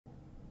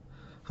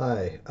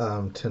Hi,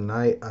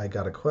 tonight I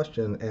got a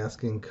question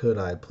asking could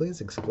I please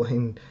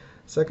explain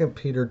 2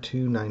 Peter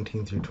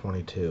 2:19 through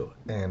 22.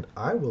 And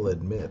I will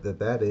admit that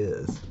that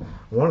is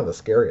one of the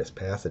scariest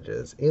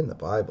passages in the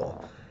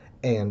Bible.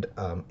 And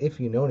if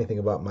you know anything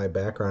about my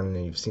background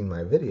and you've seen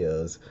my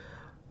videos,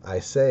 I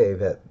say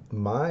that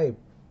my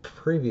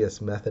previous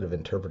method of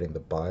interpreting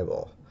the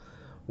Bible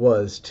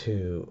was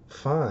to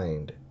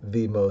find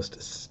the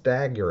most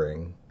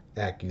staggering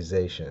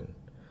accusation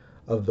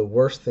of the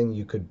worst thing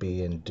you could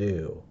be and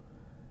do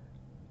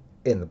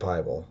in the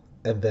Bible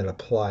and then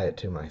apply it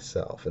to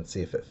myself and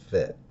see if it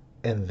fit.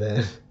 And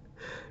then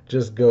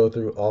just go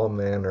through all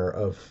manner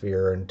of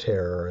fear and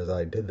terror as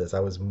I did this. I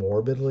was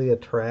morbidly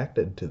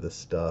attracted to this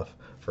stuff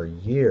for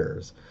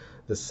years,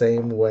 the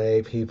same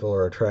way people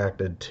are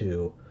attracted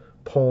to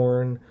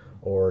porn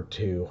or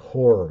to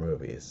horror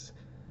movies,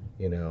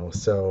 you know.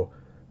 So,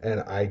 and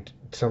I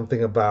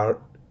something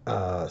about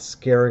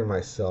scaring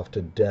myself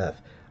to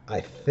death, I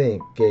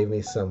think, gave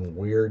me some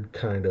weird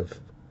kind of,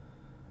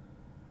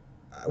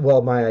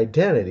 well, my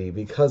identity,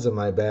 because of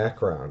my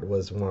background,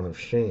 was one of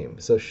shame.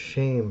 So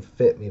shame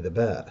fit me the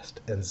best.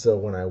 And so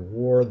when I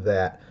wore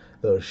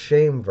those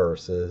shame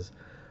verses,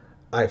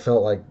 I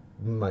felt like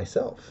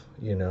myself.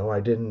 You know,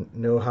 I didn't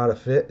know how to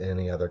fit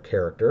any other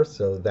character,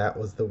 so that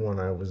was the one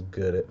I was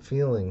good at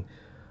feeling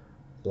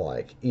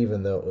like,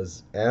 even though it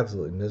was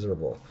absolutely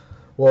miserable.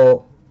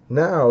 Well,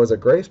 now as a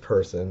grace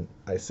person,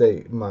 I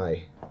say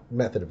my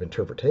method of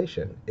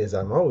interpretation is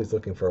I'm always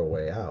looking for a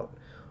way out.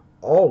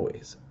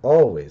 Always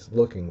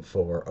looking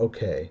for,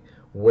 okay,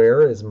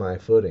 where is my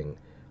footing?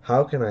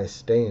 How can I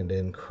stand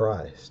in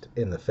Christ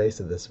in the face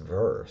of this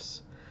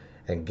verse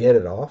and get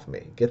it off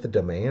me? Get the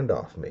demand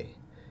off me,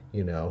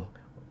 you know?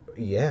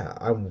 Yeah,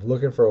 I'm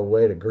looking for a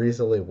way to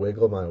greasily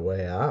wiggle my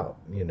way out,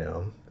 you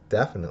know?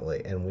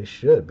 Definitely. And we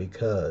should,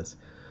 because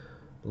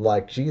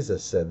like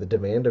Jesus said, the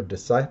demand of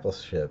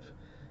discipleship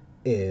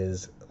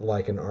is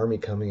like an army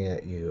coming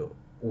at you,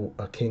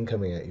 a king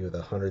coming at you with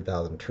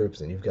 100,000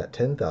 troops, and you've got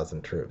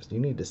 10,000 troops. You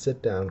need to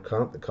sit down,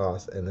 count the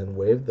cost, and then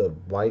wave the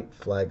white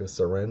flag of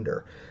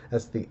surrender.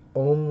 That's the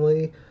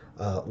only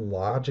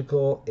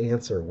logical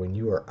answer when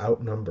you are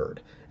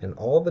outnumbered. And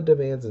all the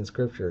demands in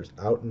scriptures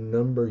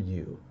outnumber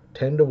you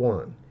 10 to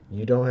 1.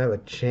 You don't have a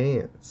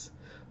chance.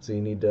 So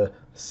you need to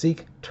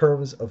seek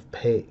terms of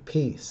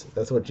peace.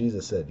 That's what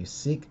Jesus said.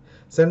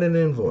 Send an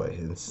invoice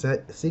and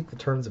seek the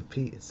terms of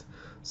peace.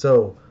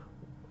 So,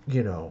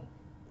 you know,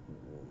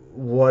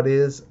 what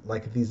is,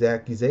 like, if these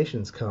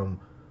accusations come,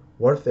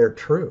 what if they're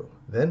true?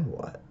 Then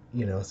what?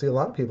 You know, see, a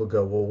lot of people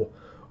go, well,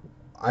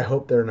 I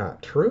hope they're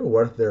not true.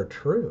 What if they're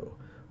true?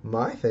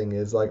 My thing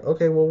is like,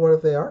 okay, well, what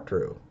if they are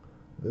true?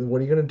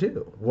 What are you going to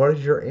do? What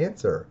is your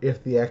answer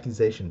if the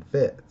accusation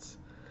fits?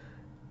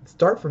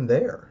 Start from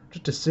there.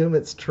 Just assume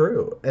it's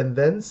true and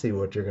then see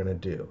what you're going to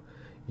do.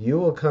 You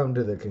will come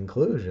to the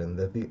conclusion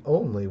that the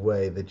only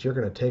way that you're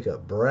going to take a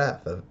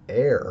breath of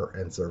air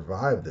and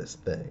survive this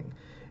thing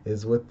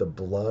is with the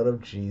blood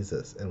of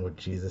Jesus and with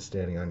Jesus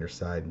standing on your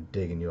side and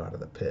digging you out of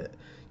the pit.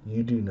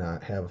 You do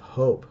not have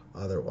hope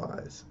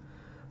otherwise.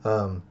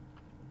 Um,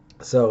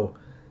 so,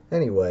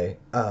 anyway,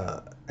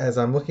 as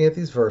I'm looking at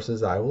these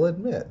verses, I will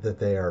admit that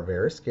they are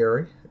very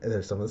scary.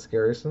 They're some of the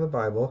scariest in the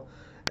Bible.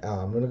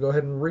 I'm going to go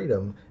ahead and read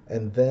them,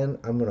 and then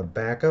I'm going to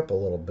back up a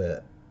little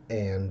bit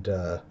and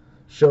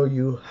show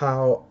you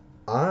how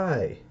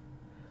I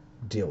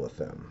deal with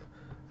them.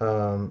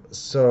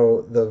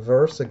 So the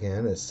verse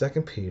again is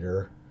 2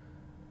 Peter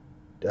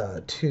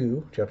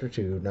 2, chapter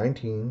 2,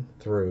 19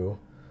 through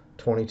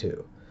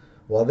 22.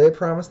 While they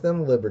promise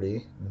them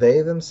liberty,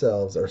 they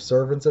themselves are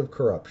servants of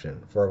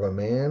corruption. For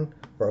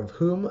of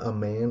whom a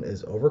man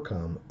is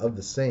overcome, of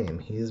the same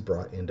he is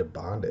brought into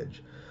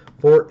bondage.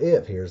 For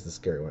if, here's the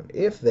scary one,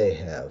 if they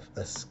have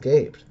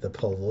escaped the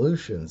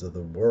pollutions of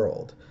the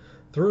world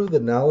through the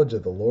knowledge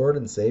of the Lord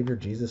and Savior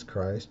Jesus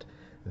Christ,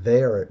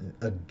 they are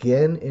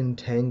again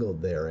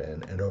entangled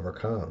therein and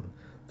overcome.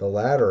 The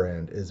latter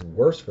end is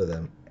worse for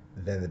them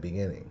than the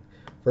beginning.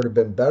 For it had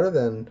been better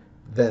than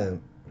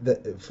them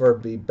for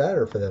it be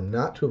better for them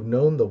not to have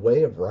known the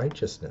way of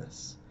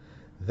righteousness,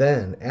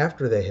 then,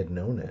 after they had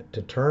known it,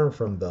 to turn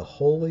from the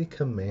holy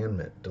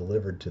commandment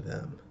delivered to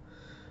them.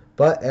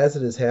 But as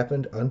it has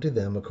happened unto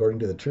them according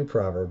to the true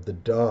proverb, the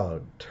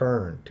dog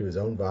turned to his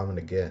own vomit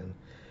again,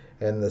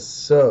 and the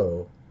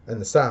sow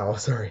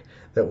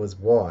that was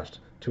washed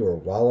to her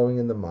wallowing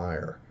in the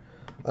mire.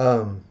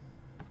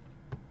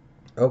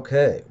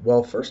 Okay,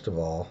 well, first of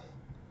all,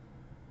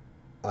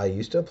 I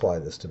used to apply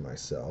this to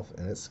myself,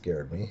 and it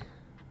scared me.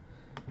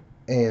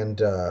 And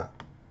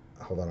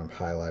hold on, I'm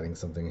highlighting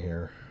something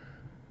here.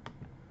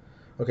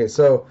 Okay,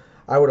 so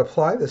I would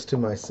apply this to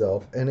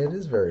myself, and it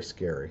is very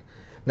scary.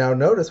 Now,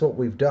 notice what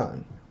we've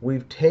done.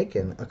 We've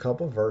taken a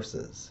couple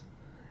verses,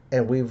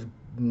 and we've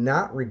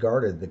not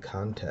regarded the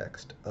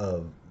context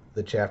of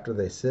the chapter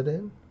they sit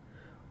in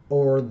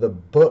or the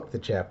book the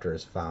chapter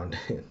is found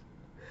in,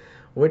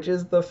 which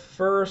is the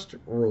first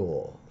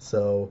rule.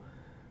 So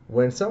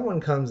when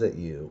someone comes at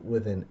you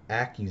with an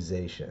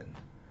accusation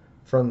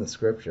from the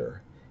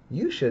scripture,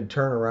 you should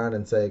turn around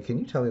and say, can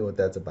you tell me what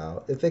that's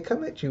about? If they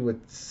come at you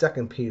with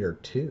 2 Peter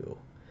 2,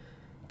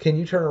 can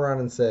you turn around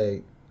and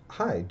say,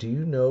 hi, do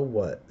you know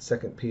what 2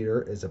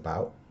 Peter is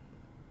about?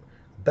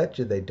 Bet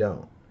you they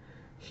don't.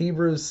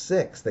 Hebrews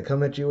 6, they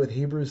come at you with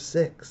Hebrews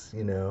 6,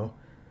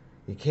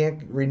 You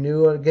can't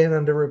renew again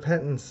unto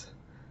repentance.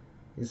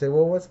 You say,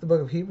 well, what's the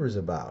book of Hebrews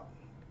about?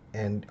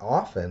 And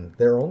often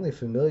their only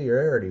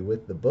familiarity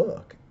with the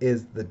book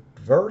is the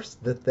verse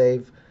that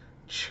they've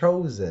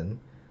chosen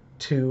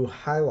to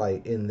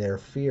highlight in their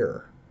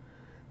fear.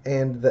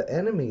 And the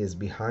enemy is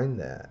behind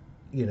that,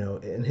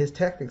 and his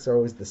tactics are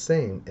always the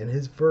same, and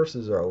his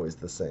verses are always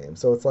the same.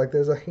 So it's like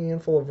there's a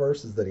handful of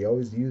verses that he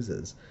always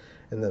uses.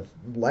 And the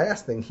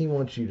last thing he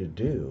wants you to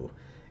do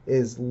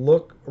is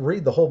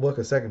read the whole book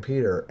of 2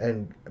 Peter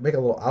and make a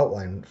little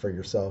outline for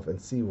yourself and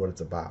see what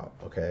it's about,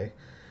 okay?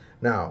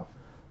 Now,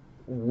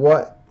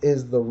 what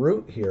is the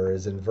root here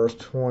is in verse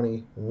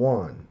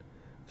 21.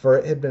 For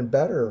it had been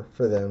better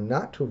for them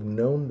not to have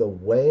known the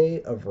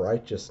way of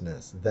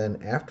righteousness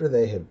than after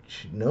they have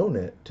known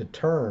it to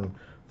turn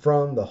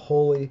from the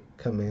holy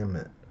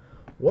commandment.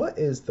 What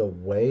is the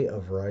way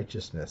of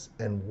righteousness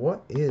and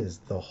what is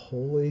the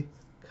holy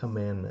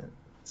commandment?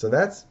 So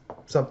that's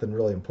something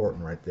really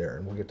important right there,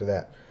 and we'll get to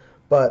that.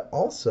 But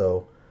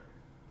also,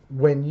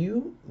 when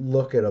you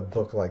look at a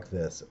book like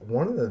this,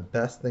 one of the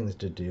best things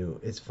to do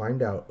is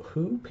find out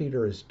who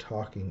Peter is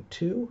talking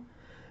to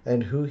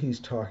and who he's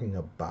talking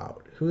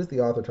about. Who is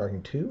the author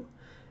talking to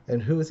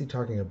and who is he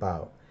talking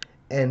about?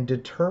 And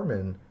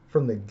determine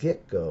from the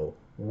get-go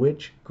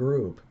which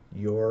group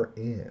you're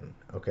in,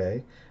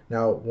 okay?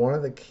 Now, one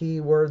of the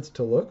key words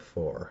to look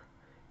for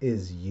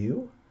is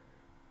you,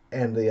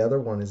 and the other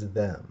one is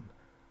them.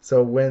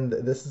 So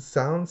this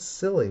sounds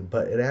silly,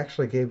 but it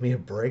actually gave me a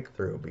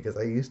breakthrough, because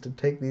I used to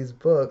take these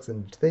books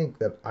and think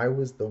that I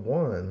was the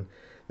one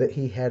that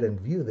he had in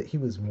view, that he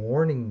was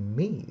warning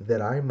me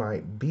that I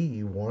might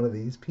be one of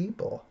these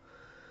people.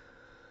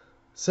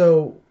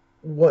 So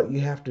what you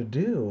have to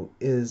do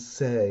is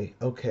say,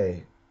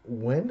 okay,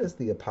 when does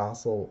the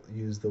apostle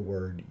use the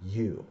word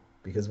you?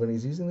 Because when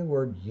he's using the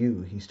word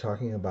you, he's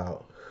talking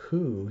about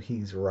who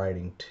he's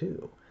writing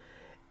to.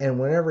 And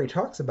whenever he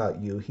talks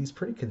about you, he's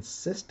pretty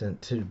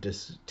consistent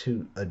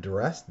to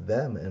address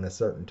them in a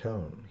certain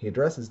tone. He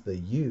addresses the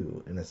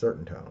you in a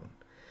certain tone.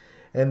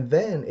 And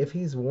then if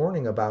he's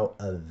warning about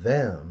a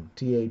them,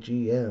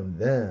 T-H-E-M,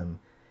 them,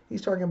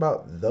 he's talking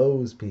about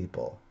those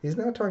people. He's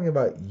not talking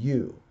about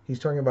you. He's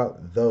talking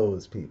about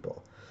those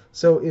people.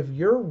 So if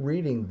you're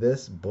reading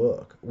this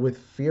book with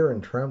fear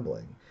and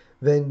trembling,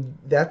 then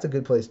that's a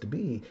good place to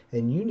be.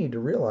 And you need to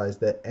realize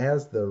that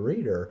as the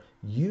reader,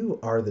 you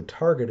are the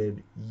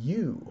targeted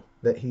you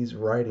that he's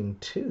writing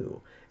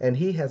to. And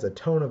he has a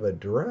tone of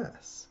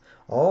address.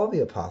 All the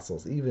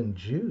apostles, even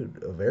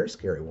Jude, a very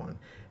scary one,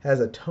 has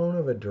a tone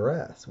of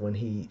address when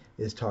he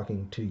is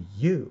talking to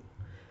you.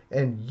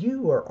 And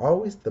you are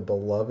always the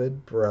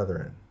beloved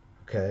brethren,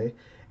 okay?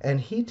 And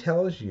he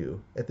tells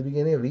you at the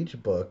beginning of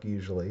each book,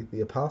 usually,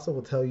 the apostle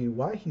will tell you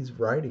why he's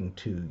writing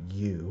to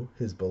you,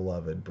 his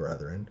beloved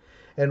brethren,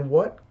 and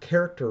what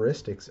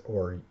characteristics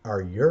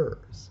are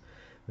yours.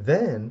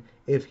 Then,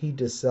 if he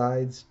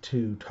decides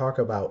to talk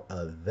about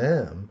a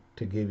them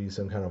to give you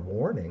some kind of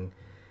warning,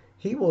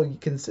 he will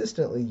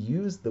consistently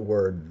use the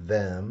word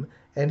them,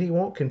 and he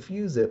won't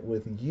confuse it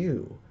with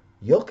you.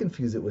 You'll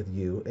confuse it with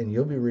you, and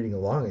you'll be reading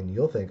along, and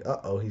you'll think,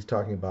 uh-oh, he's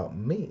talking about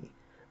me.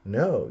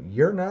 No,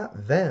 you're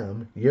not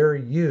them, you're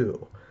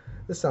you.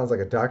 This sounds like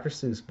a Dr.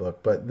 Seuss book,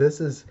 but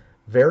this is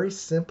very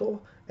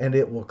simple, and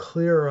it will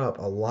clear up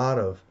a lot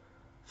of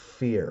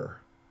fear,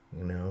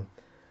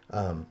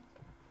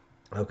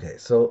 Okay,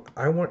 so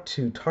I want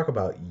to talk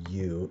about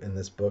you in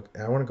this book,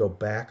 and I want to go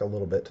back a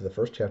little bit to the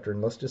first chapter,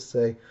 and let's just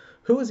say,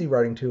 who is he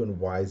writing to and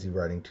why is he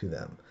writing to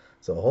them?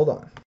 So hold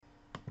on.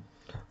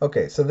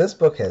 Okay, so this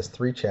book has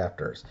 3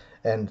 chapters,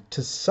 and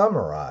to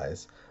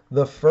summarize,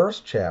 the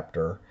first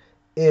chapter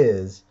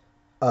is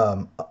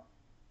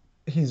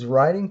he's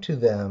writing to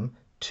them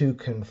to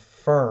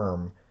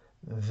confirm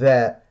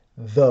that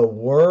the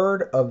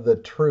word of the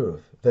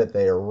truth that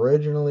they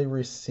originally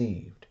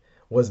received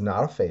was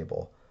not a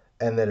fable,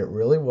 and that it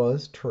really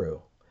was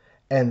true,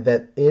 and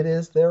that it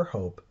is their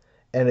hope,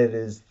 and it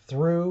is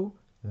through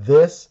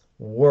this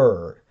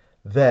word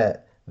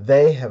that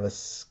they have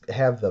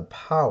the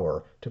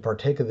power to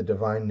partake of the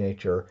divine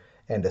nature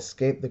and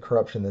escape the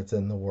corruption that's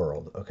in the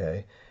world,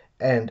 okay?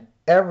 And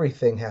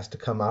everything has to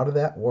come out of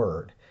that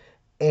word.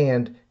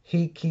 And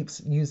he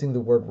keeps using the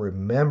word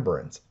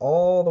remembrance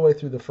all the way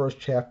through the first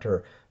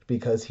chapter,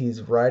 because he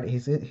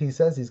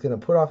says he's going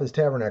to put off his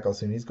tabernacle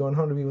soon. He's going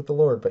home to be with the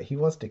Lord, but he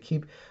wants to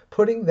keep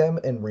putting them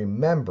in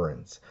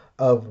remembrance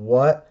of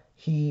what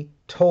he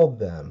told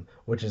them,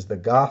 which is the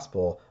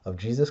gospel of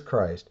Jesus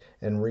Christ,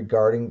 and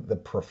regarding the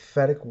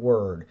prophetic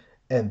word,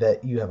 and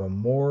that you have a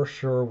more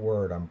sure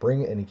word.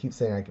 And he keeps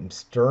saying, I'm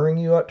stirring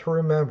you up to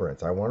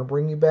remembrance. I want to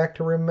bring you back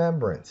to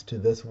remembrance to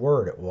this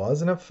word. It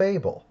wasn't a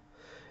fable.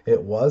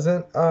 It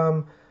wasn't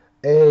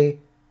a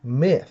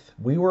myth.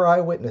 We were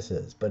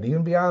eyewitnesses, but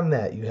even beyond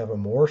that, you have a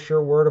more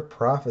sure word of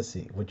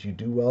prophecy, which you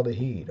do well to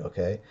heed,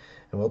 okay?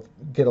 And we'll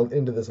get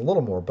into this a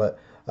little more, but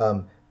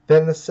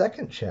then the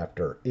second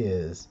chapter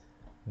is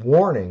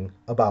warning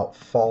about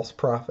false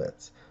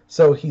prophets.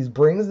 So he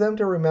brings them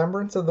to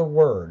remembrance of the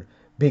word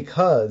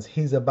because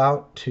he's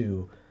about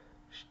to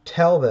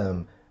tell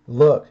them,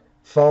 look,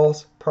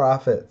 false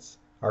prophets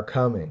are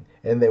coming,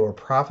 and they were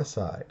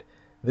prophesied.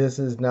 This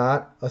is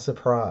not a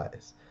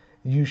surprise.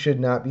 You should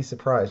not be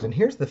surprised. And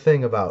here's the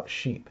thing about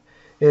sheep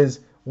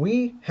is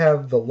we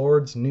have the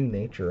Lord's new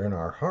nature in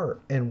our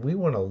heart, and we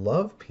want to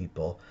love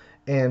people,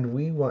 and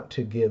we want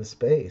to give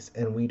space,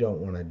 and we don't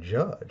want to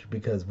judge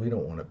because we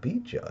don't want to be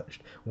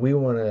judged. We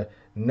want to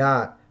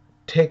not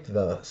take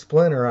the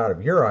splinter out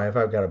of your eye if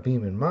I've got a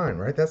beam in mine,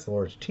 right? That's the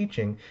Lord's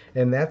teaching,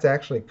 and that's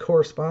actually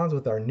corresponds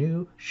with our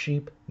new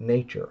sheep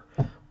nature.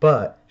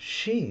 But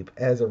sheep,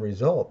 as a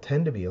result,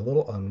 tend to be a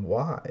little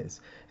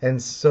unwise.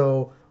 And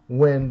so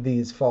when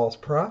these false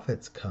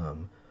prophets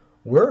come,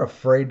 we're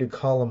afraid to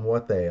call them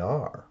what they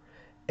are.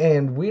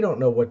 And we don't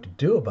know what to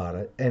do about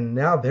it. And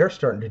now they're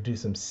starting to do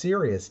some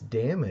serious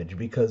damage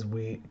because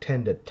we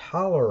tend to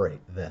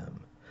tolerate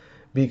them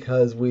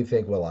because we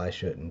think, well, I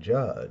shouldn't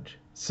judge.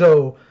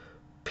 So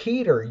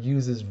Peter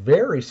uses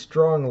very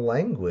strong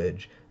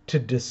language to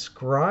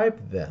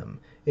describe them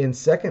in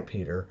 2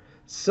 Peter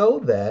so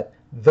that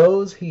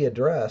those he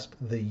addressed,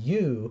 the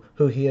you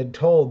who he had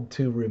told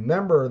to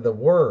remember the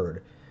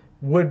word,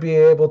 would be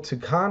able to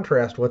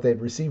contrast what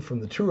they'd received from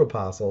the true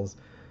apostles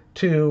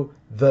to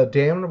the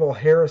damnable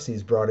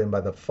heresies brought in by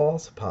the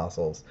false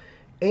apostles,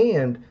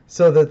 and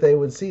so that they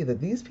would see that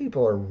these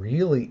people are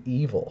really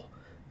evil.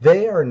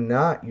 They are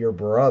not your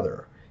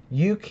brother.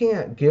 You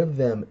can't give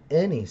them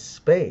any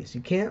space.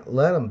 You can't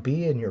let them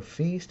be in your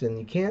feast, and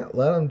you can't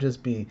let them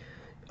just be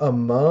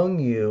among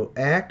you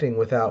acting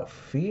without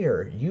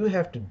fear. You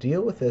have to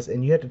deal with this,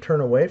 and you have to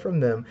turn away from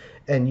them,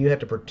 and you have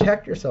to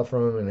protect yourself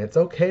from them, and it's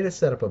okay to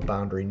set up a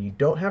boundary, and you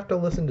don't have to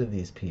listen to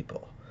these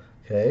people,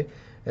 okay?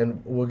 And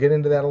we'll get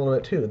into that a little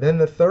bit too. Then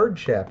the third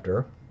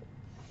chapter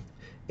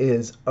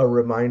is a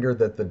reminder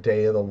that the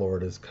day of the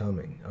Lord is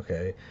coming,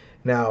 okay?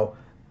 Now,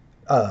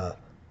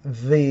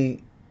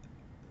 these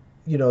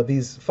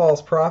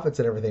false prophets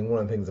and everything,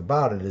 one of the things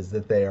about it is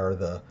that they are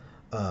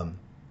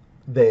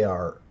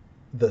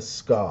the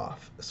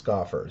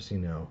scoffers,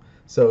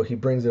 So he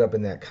brings it up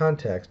in that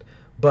context.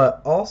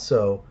 But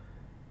also,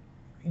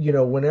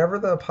 whenever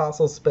the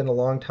apostles spend a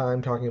long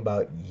time talking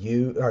about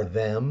you or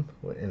them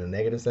in a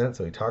negative sense,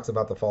 so he talks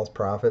about the false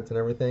prophets and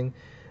everything,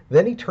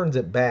 then he turns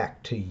it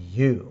back to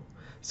you.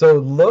 So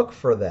look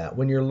for that.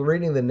 When you're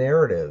reading the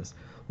narratives,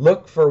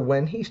 look for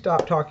when he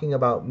stopped talking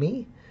about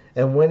me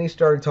and when he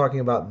started talking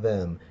about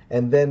them.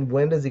 And then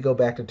when does he go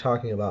back to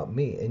talking about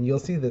me? And you'll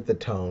see that the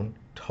tone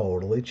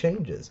totally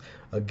changes.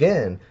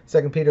 Again,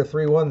 2 Peter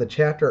 3:1,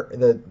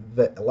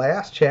 the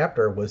last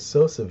chapter was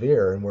so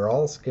severe and we're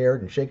all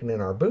scared and shaking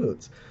in our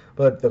boots.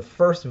 But the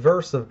first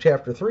verse of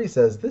chapter 3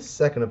 says, this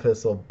second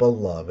epistle,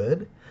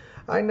 beloved,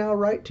 I now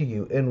write to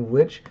you, in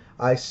which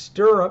I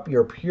stir up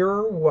your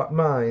pure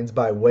minds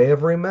by way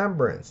of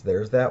remembrance.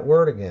 There's that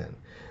word again.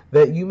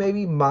 That you may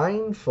be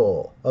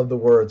mindful of the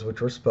words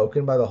which were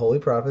spoken by the holy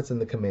prophets and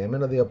the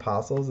commandment of the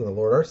apostles and the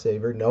Lord our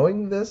Savior,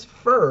 knowing this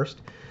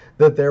first,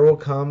 that there will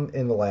come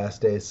in the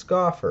last days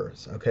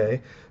scoffers,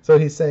 okay? So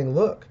he's saying,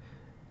 look,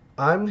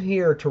 I'm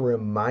here to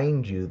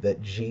remind you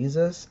that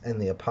Jesus and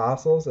the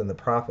apostles and the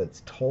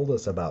prophets told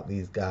us about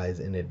these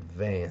guys in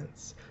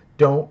advance.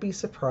 Don't be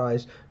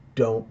surprised.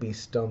 Don't be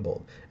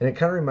stumbled. And it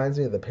kind of reminds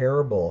me of the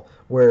parable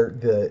where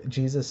the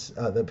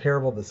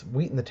parable of the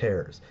wheat and the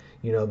tares.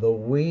 The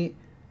wheat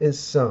is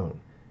sown,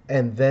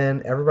 and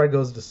then everybody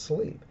goes to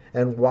sleep.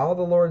 And while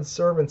the Lord's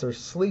servants are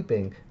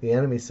sleeping, the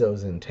enemy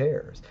sows in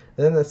tares.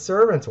 And then the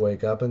servants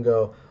wake up and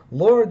go,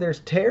 Lord, there's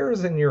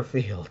tares in your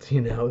field.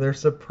 They're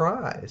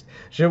surprised.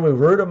 Should we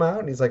root them out?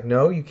 And he's like,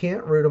 no, you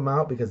can't root them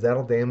out because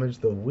that'll damage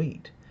the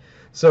wheat.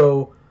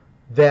 So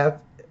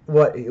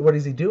what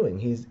is he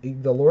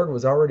doing? The Lord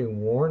was already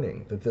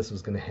warning that this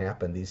was going to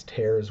happen. These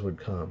tares would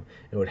come.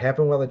 It would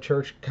happen while the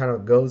church kind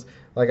of goes,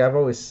 like I've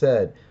always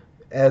said,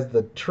 as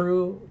the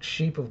true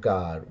sheep of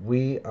God,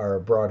 we are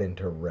brought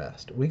into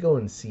rest. We go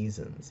in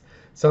seasons.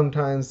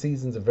 Sometimes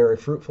seasons are very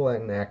fruitful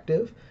and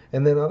active,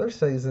 and then other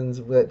seasons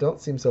that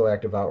don't seem so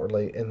active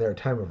outwardly, and they're a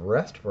time of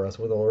rest for us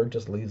where the Lord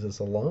just leaves us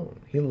alone.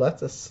 He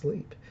lets us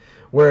sleep.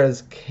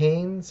 Whereas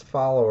Cain's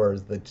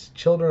followers, the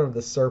children of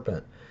the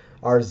serpent,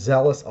 are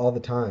zealous all the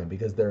time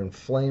because they're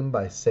inflamed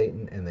by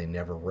Satan and they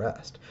never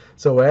rest.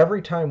 So every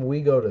time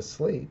we go to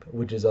sleep,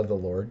 which is of the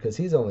Lord, because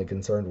he's only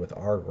concerned with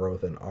our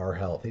growth and our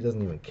health. He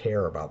doesn't even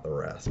care about the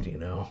rest,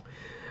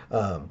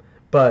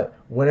 But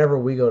whenever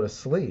we go to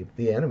sleep,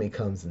 the enemy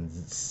comes and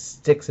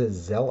sticks his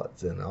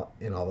zealots in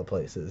all the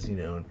places,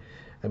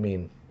 I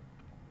mean,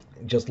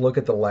 just look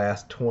at the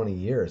last 20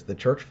 years. The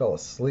church fell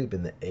asleep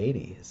in the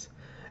 80s.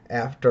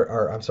 In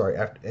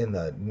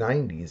the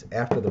 90s,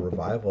 after the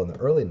revival in the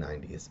early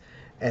 90s,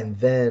 and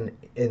then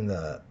in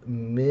the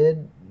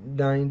mid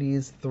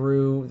 90s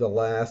through the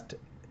last,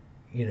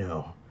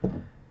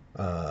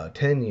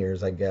 10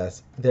 years, I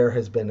guess, there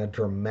has been a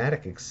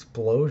dramatic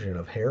explosion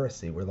of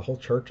heresy where the whole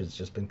church has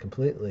just been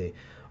completely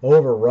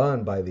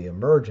overrun by the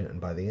emergent and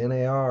by the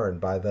NAR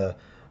and by the,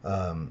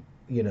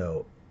 you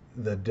know,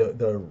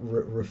 the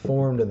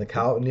Reformed and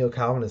the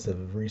Neo-Calvinists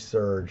have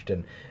resurged,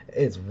 and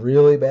it's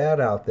really bad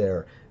out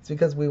there. It's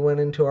because we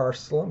went into our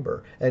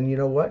slumber. And you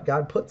know what?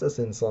 God puts us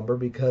in slumber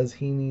because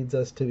he needs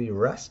us to be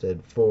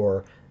rested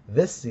for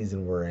this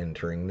season we're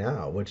entering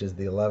now, which is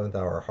the 11th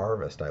hour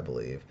harvest, I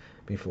believe,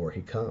 before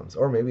he comes.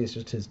 Or maybe it's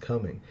just his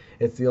coming.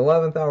 It's the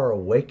 11th hour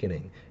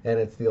awakening, and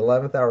it's the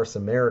 11th hour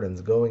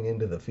Samaritans going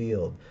into the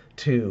field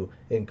to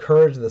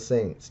encourage the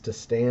saints to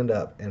stand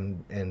up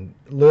and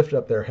lift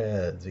up their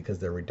heads because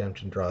their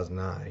redemption draws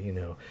nigh, you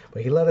know.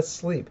 But he let us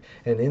sleep,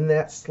 and in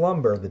that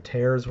slumber the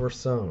tares were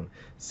sown.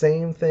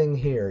 Same thing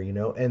here, you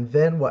know. And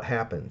then what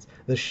happens?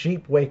 The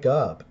sheep wake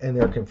up and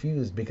they're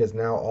confused because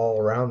now all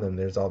around them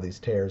there's all these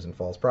tares and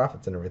false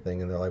prophets and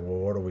everything, and they're like, well,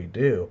 what do we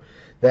do?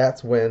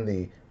 That's when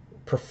the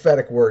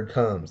prophetic word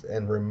comes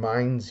and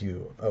reminds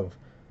you of,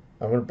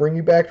 I'm going to bring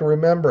you back to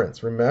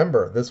remembrance.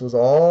 Remember, this was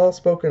all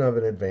spoken of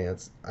in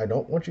advance. I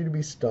don't want you to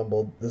be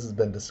stumbled. This has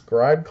been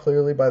described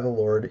clearly by the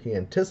Lord. He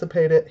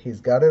anticipated it. He's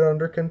got it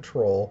under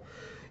control.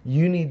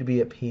 You need to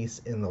be at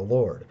peace in the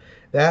Lord.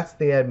 That's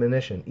the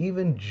admonition.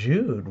 Even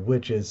Jude,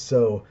 which is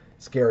so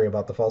scary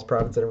about the false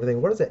prophets and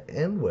everything, what does it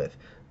end with?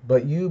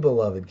 But you,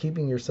 beloved,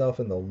 keeping yourself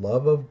in the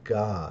love of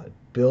God,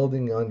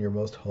 building on your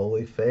most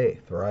holy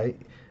faith, right?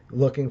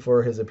 Looking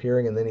for his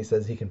appearing, and then he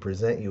says he can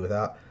present you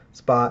without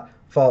spot,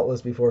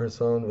 faultless before his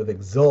throne with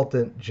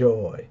exultant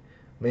joy.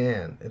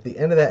 Man, at the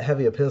end of that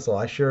heavy epistle,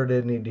 I sure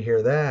did need to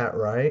hear that,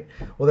 right?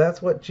 Well,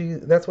 that's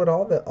what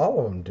all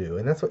of them do,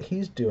 and that's what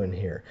he's doing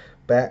here.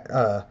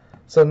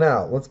 So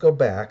now let's go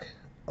back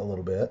a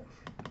little bit.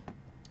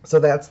 So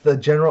that's the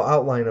general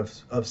outline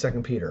of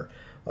 2 Peter.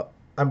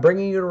 I'm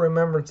bringing you to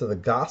remembrance of the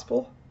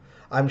gospel.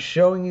 I'm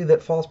showing you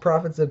that false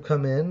prophets have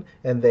come in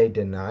and they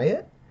deny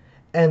it.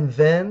 And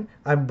then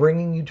I'm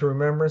bringing you to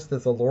remembrance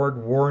that the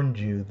Lord warned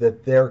you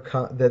that they're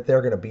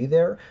going to be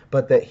there,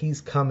 but that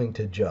he's coming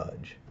to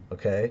judge.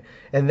 Okay?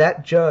 And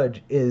that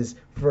judge is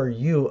for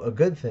you a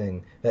good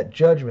thing, that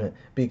judgment,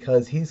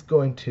 because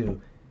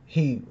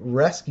he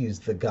rescues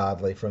the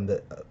godly from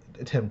the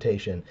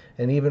temptation,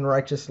 and even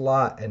righteous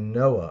Lot and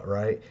Noah,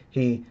 right?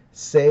 He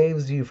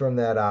saves you from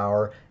that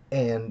hour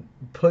and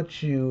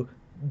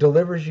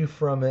delivers you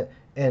from it,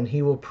 and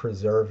he will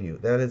preserve you.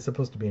 That is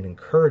supposed to be an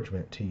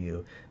encouragement to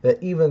you,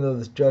 that even though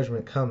this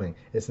judgment coming,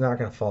 it's not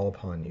going to fall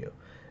upon you.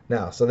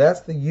 Now, so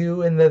that's the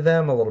you and the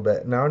them a little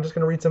bit. Now I'm just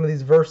going to read some of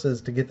these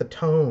verses to get the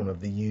tone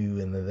of the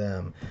you and the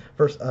them.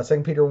 First,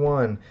 2 Peter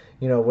 1,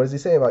 what does he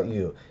say about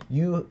you?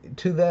 You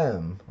to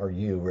them, or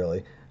you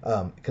really,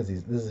 because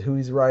this is who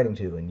he's writing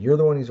to, and you're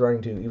the one he's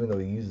writing to, even though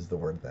he uses the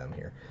word them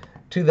here.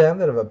 To them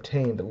that have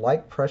obtained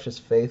like precious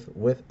faith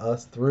with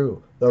us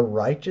through the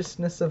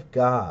righteousness of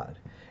God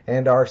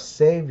and our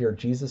Savior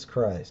Jesus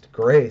Christ,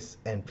 grace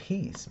and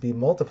peace be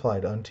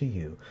multiplied unto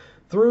you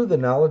through the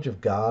knowledge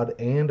of God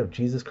and of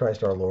Jesus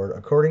Christ our Lord,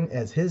 according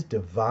as his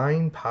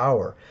divine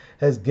power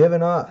has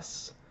given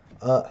us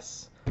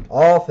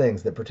all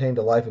things that pertain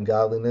to life and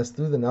godliness,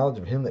 through the knowledge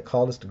of him that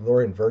called us to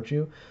glory and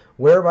virtue,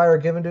 whereby are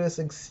given to us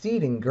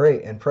exceeding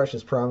great and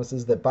precious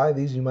promises, that by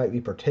these you might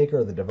be partaker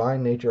of the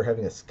divine nature,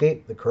 having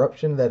escaped the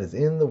corruption that is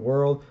in the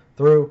world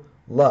through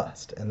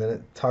lust. And then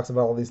it talks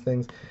about all these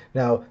things.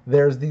 Now,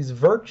 there's these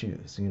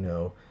virtues,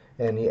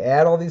 and you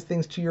add all these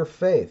things to your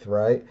faith,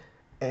 right?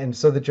 And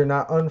so that you're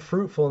not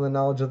unfruitful in the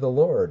knowledge of the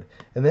Lord.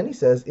 And then he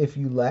says, if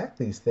you lack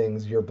these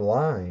things, you're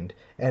blind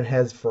and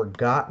has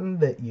forgotten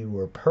that you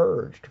were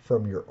purged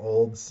from your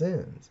old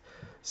sins.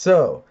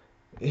 So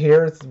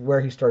here's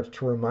where he starts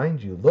to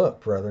remind you,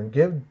 look, brethren,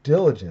 give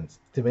diligence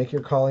to make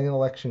your calling and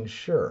election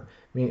sure.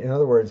 In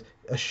other words,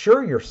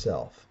 assure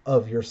yourself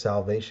of your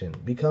salvation.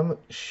 Become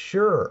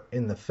sure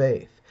in the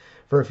faith.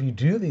 For if you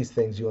do these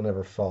things, you will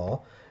never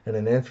fall, and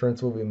an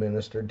entrance will be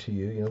ministered to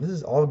you. This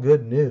is all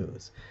good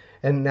news.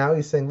 And now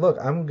he's saying, look,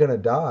 I'm going to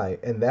die,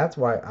 and that's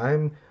why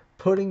I'm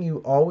putting you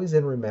always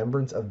in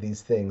remembrance of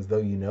these things, though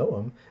you know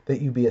them,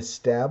 that you be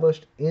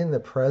established in the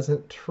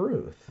present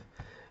truth.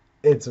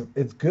 It's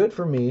good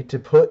for me to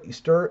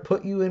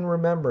put you in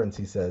remembrance,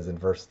 he says in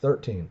verse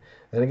 13.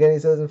 And again he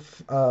says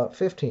in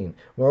 15,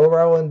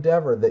 moreover I will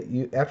endeavor that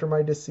you, after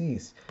my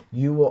decease,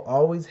 you will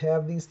always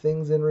have these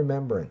things in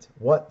remembrance.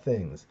 What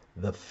things?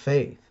 The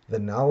faith, the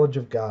knowledge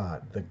of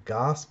God, the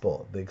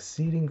gospel, the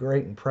exceeding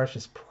great and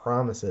precious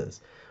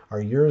promises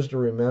are yours to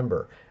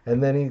remember.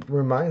 And then he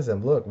reminds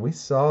them, look, we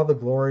saw the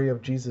glory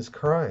of Jesus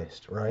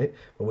Christ, right?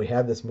 But we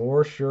have this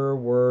more sure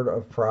word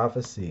of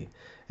prophecy.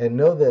 And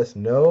know this,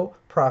 no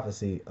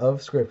prophecy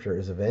of Scripture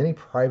is of any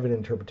private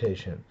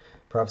interpretation.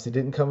 Prophecy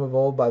didn't come of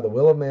old by the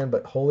will of man,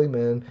 but holy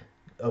men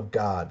of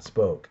God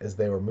spoke as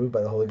they were moved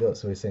by the Holy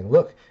Ghost. So he's saying,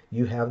 look,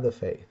 you have the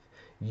faith.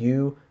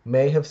 You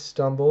may have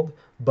stumbled,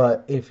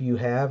 but if you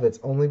have, it's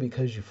only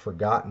because you've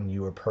forgotten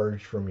you were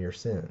purged from your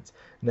sins.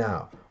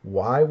 Now,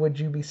 why would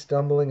you be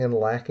stumbling and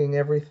lacking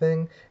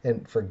everything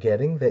and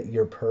forgetting that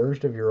you're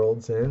purged of your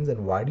old sins?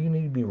 And why do you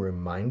need to be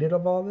reminded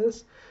of all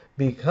this?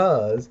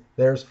 Because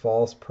there's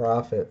false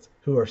prophets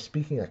who are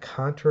speaking a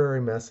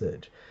contrary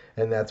message.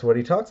 And that's what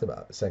he talks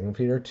about. 2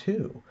 Peter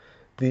 2.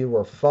 There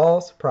were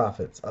false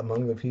prophets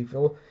among the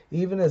people,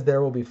 even as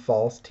there will be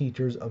false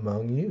teachers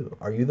among you.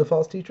 Are you the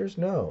false teachers?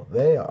 No,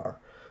 they are.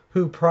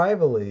 Who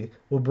privately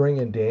will bring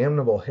in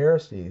damnable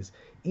heresies,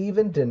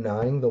 even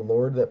denying the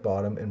Lord that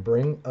bought them, and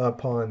bring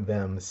upon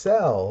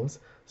themselves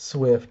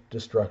swift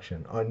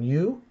destruction. On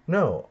you?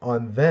 No,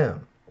 on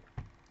them.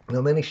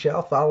 Now many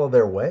shall follow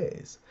their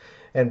ways,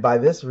 and by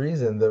this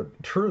reason the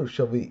truth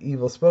shall be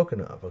evil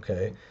spoken of,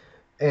 okay?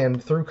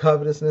 And through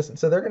covetousness. And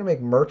so they're going to make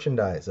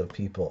merchandise of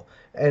people.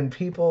 And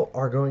people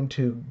are going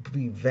to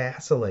be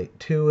vacillate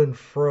to and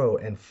fro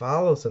and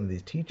follow some of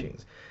these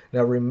teachings.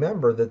 Now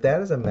remember that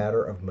that is a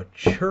matter of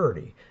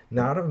maturity,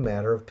 not a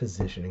matter of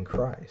position in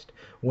Christ.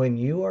 When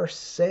you are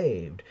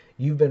saved,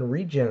 you've been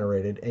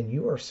regenerated and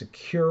you are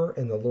secure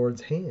in the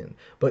Lord's hand.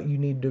 But you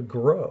need to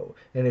grow.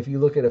 And if you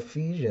look at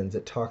Ephesians,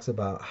 it talks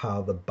about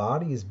how the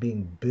body is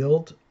being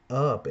built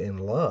up in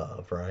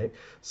love, right?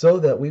 So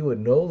that we would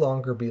no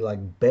longer be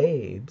like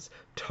babes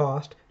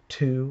tossed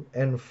to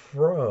and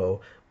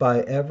fro by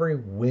every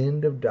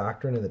wind of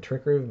doctrine and the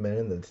trickery of men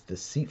and the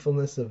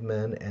deceitfulness of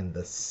men and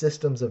the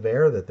systems of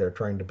error that they're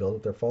trying to build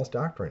with their false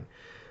doctrine.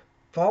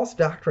 False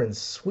doctrine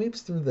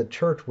sweeps through the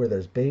church where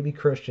there's baby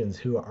Christians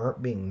who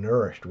aren't being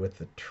nourished with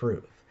the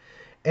truth.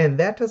 And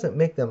that doesn't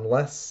make them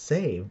less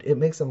saved. It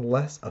makes them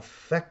less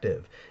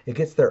effective. It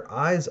gets their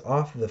eyes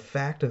off the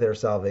fact of their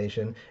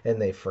salvation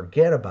and they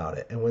forget about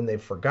it. And when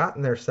they've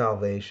forgotten their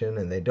salvation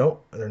and they're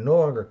no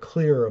longer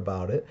clear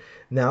about it,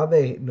 now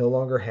they no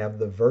longer have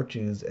the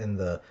virtues and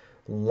the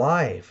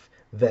life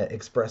that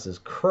expresses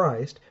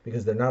Christ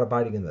because they're not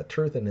abiding in the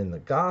truth and in the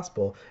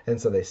gospel.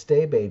 And so they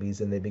stay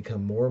babies and they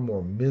become more and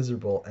more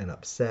miserable and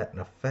upset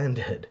and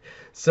offended.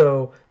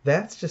 So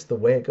that's just the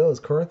way it goes.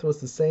 Corinth was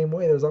the same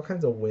way. There's all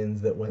kinds of winds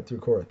that went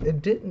through Corinth.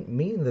 It didn't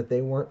mean that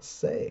they weren't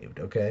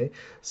saved, okay?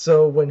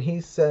 So when he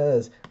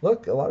says,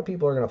 look, a lot of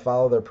people are going to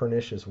follow their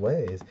pernicious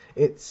ways,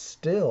 it's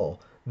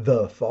still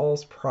the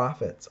false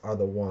prophets are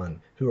the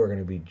one who are going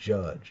to be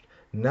judged,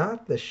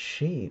 not the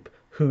sheep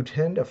who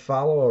tend to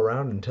follow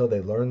around until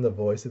they learn the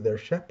voice of their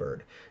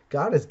shepherd.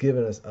 God has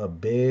given us a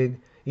big,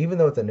 even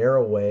though it's a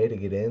narrow way to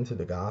get in through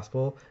the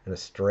gospel and a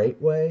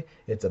straight way,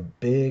 it's a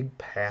big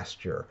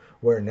pasture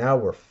where now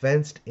we're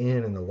fenced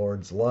in the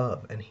Lord's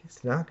love, and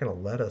he's not going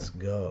to let us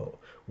go.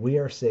 We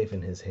are safe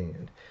in his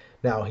hand.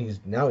 Now he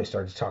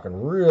starts talking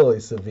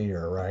really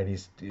severe, right?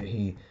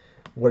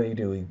 What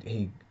do?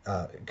 He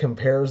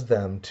compares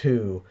them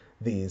to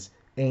these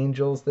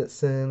angels that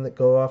sin, that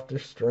go after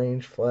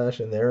strange flesh,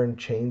 and they're in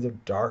chains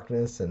of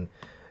darkness, and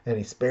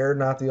he spared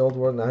not the old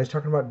world. Now he's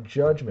talking about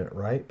judgment,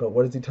 right? But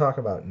what does he talk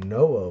about?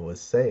 Noah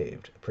was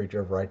saved, a preacher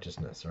of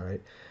righteousness,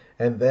 right?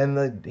 And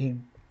then he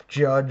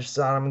judged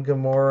Sodom and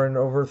Gomorrah and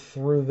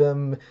overthrew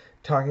them,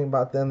 talking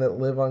about them that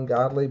live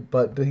ungodly,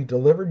 but he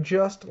delivered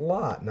just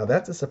Lot. Now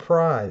that's a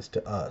surprise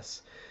to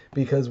us,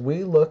 because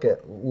we look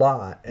at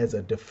Lot as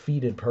a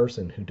defeated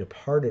person who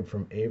departed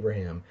from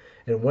Abraham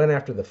and went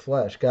after the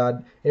flesh.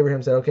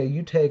 Abraham said, okay,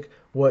 you take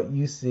what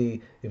you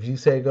see. If you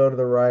say go to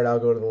the right, I'll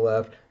go to the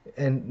left.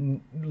 And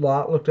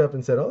Lot looked up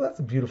and said, oh, that's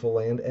a beautiful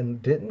land,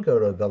 and didn't go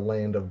to the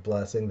land of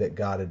blessing that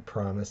God had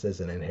promised as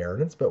an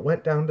inheritance, but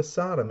went down to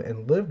Sodom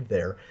and lived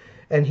there.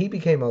 And he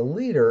became a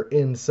leader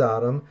in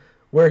Sodom,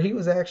 where he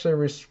was actually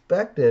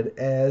respected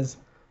as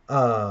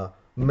a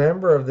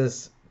member of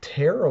this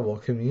terrible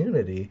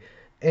community.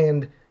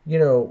 And,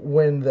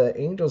 when the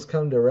angels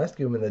come to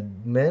rescue him and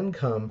the men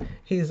come,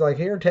 he's like,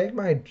 here, take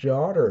my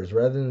daughters,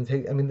 rather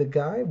than the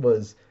guy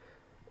was,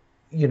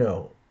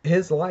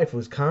 his life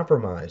was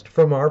compromised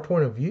from our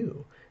point of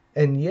view.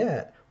 And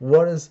yet,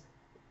 what does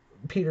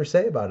Peter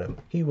say about him?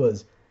 He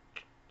was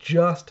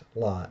just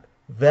Lot,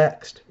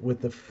 vexed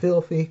with the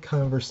filthy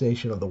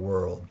conversation of the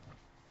world.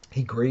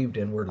 He grieved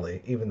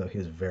inwardly, even though he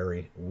was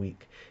very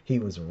weak. He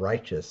was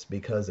righteous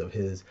because of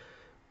his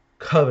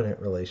covenant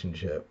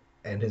relationship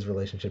and his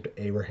relationship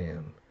to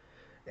Abraham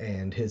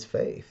and his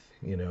faith.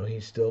 He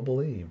still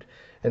believed.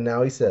 And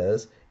now he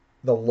says,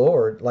 the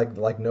Lord,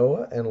 like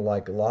Noah and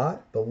like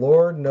Lot, the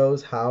Lord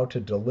knows how to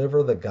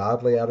deliver the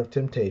godly out of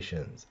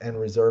temptations and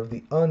reserve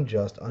the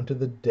unjust unto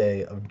the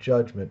day of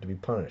judgment to be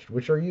punished.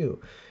 Which are you?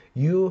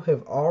 You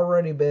have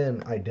already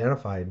been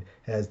identified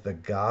as the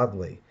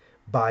godly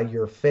by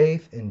your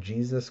faith in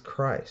Jesus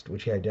Christ,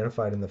 which he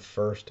identified in the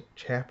first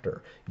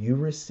chapter. You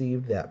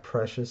received that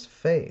precious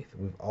faith.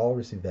 We've all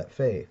received that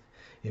faith.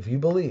 If you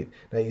believe.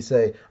 Now you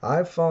say,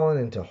 I've fallen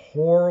into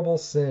horrible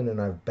sin and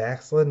I've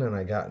backslidden and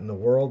I got in the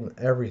world and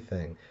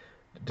everything.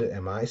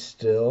 Am I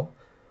still?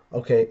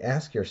 Okay,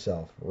 ask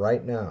yourself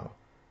right now,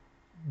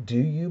 do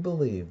you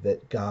believe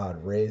that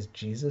God raised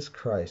Jesus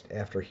Christ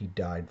after he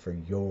died for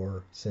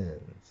your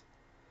sins?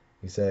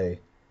 You say,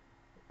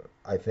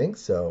 I think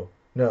so.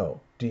 No.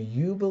 Do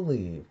you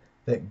believe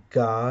that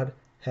God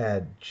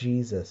had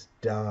Jesus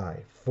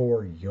die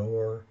for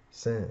your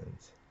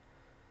sins?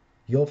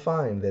 You'll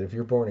find that if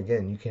you're born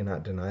again, you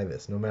cannot deny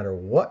this. No matter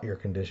what your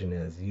condition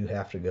is, you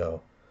have to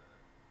go,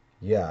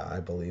 yeah, I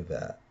believe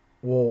that.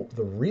 Well,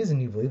 the reason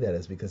you believe that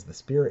is because the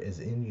Spirit is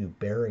in you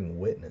bearing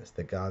witness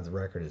that God's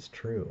record is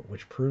true,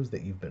 which proves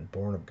that you've been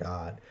born of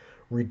God,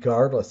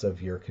 regardless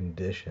of your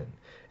condition.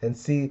 And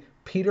see,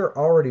 Peter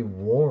already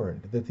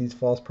warned that these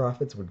false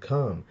prophets would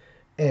come.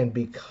 And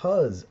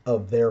because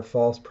of their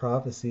false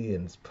prophecy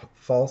and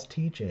false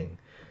teaching,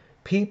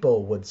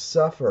 people would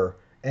suffer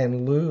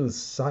and lose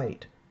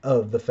sight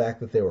of the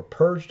fact that they were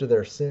purged of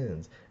their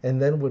sins,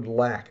 and then would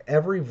lack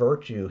every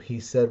virtue he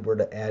said were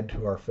to add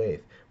to our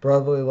faith.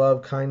 Brotherly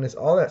love, kindness,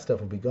 all that stuff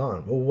would be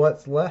gone. Well,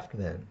 what's left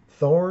then?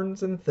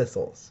 Thorns and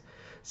thistles.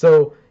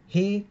 So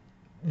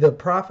the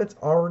prophets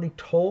already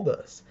told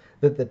us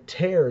that the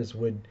tares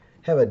would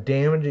have a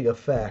damaging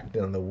effect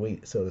on the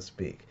wheat, so to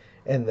speak,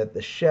 and that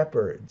the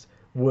shepherds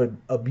would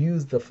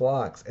abuse the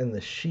flocks, and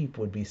the sheep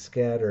would be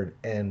scattered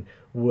and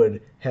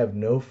would have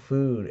no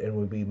food and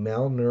would be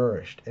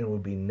malnourished and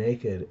would be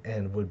naked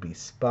and would be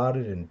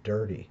spotted and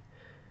dirty.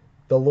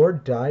 The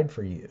Lord died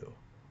for you.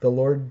 The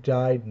Lord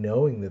died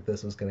knowing that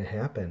this was going to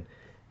happen.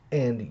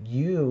 And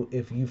you,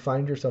 if you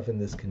find yourself in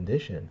this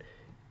condition,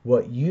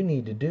 what you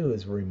need to do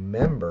is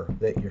remember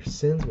that your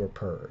sins were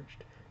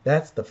purged.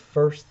 That's the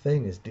first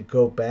thing, is to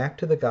go back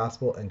to the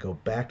gospel and go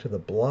back to the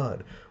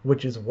blood,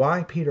 which is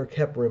why Peter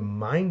kept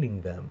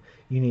reminding them,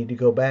 you need to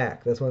go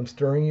back. That's why I'm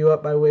stirring you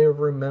up by way of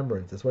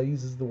remembrance. That's why he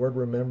uses the word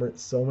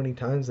remembrance so many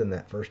times in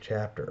that first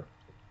chapter.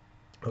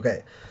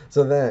 Okay,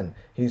 so then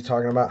he's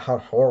talking about how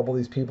horrible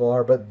these people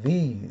are, but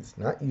these,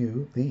 not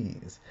you,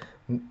 these,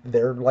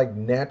 they're like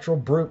natural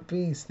brute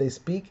beasts. They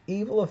speak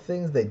evil of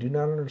things they do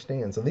not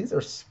understand. So these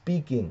are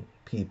speaking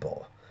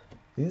people.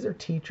 These are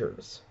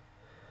teachers.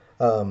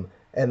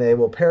 And they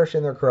will perish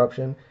in their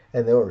corruption,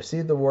 and they will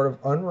receive the word of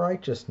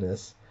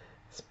unrighteousness.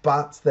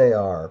 Spots they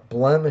are,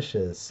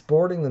 blemishes,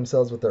 sporting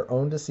themselves with their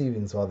own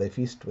deceivings while they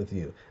feast with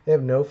you. They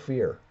have no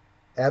fear,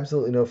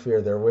 absolutely no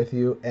fear. They're with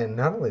you, and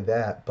not only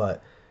that,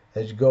 but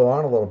as you go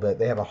on a little bit,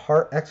 they have a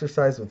heart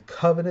exercised with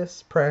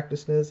covetous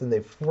practices, and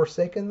they've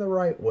forsaken the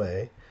right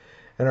way,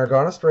 and are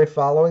gone astray,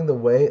 following the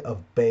way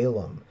of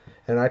Balaam.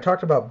 And I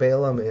talked about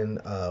Balaam in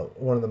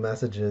one of the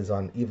messages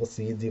on evil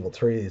seeds, evil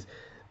trees.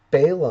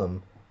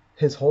 Balaam,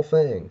 his whole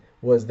thing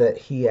was that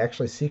he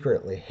actually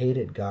secretly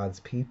hated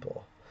God's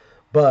people.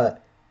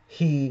 But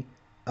he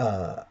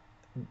put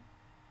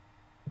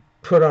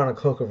on a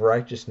cloak of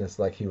righteousness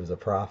like he was a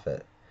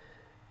prophet.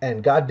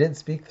 And God did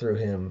speak through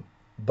him,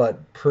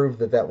 but proved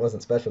that that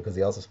wasn't special because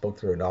he also spoke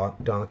through a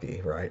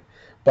donkey, right?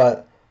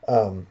 But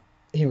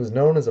he was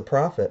known as a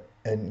prophet,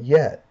 and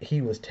yet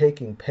he was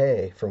taking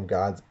pay from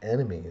God's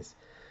enemies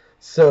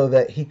so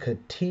that he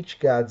could teach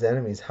God's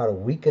enemies how to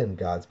weaken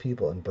God's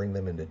people and bring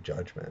them into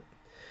judgment.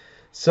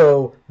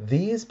 So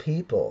these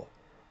people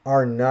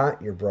are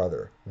not your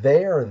brother.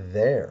 They are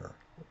there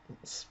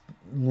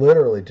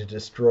literally to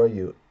destroy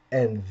you,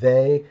 and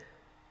they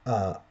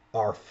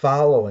are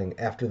following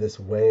after this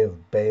way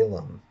of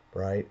Balaam,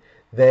 right?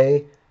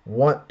 They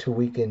want to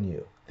weaken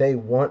you. They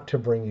want to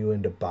bring you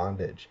into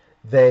bondage.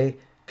 They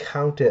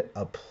count it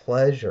a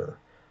pleasure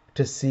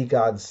to see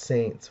God's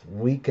saints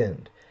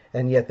weakened,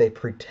 and yet they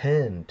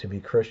pretend to be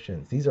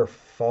Christians. These are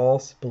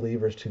false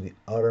believers to the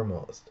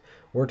uttermost.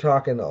 We're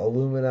talking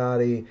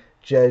Illuminati,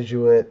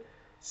 Jesuit,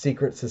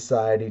 secret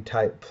society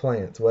type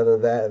plants. Whether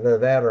they're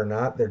that or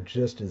not, they're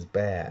just as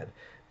bad.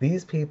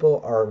 These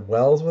people are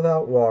wells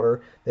without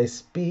water. They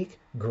speak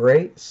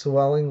great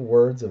swelling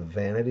words of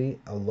vanity,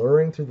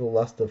 alluring through the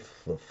lust of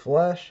the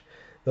flesh.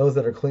 Those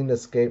that are clean to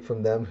escape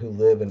from them who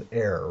live in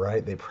error,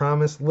 right? They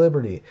promise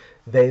liberty.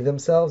 They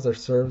themselves are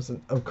servants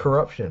of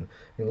corruption.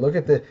 I mean, look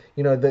at the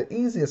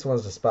easiest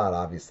ones to spot,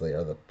 obviously,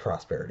 are the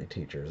prosperity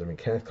teachers. I mean,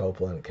 Kenneth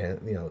Copeland,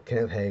 Kenneth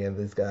Hagin,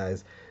 these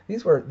guys.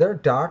 Their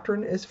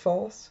doctrine is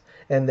false,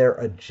 and their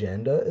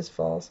agenda is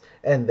false,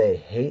 and they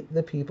hate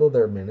the people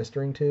they're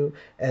ministering to,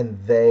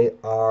 and they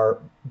are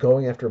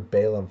going after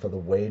Balaam for the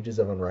wages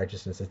of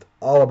unrighteousness. It's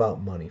all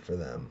about money for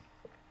them.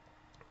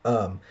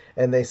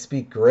 And they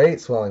speak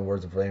great swelling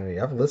words of vanity.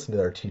 I've listened to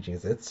their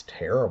teachings. It's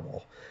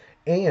terrible.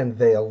 And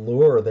they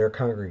allure their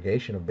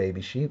congregation of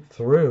baby sheep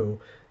through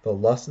the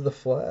lust of the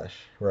flesh,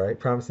 right?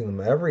 Promising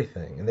them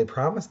everything. And they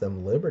promise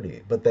them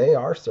liberty, but they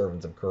are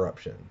servants of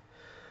corruption.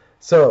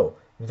 So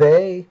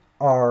they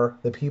are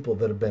the people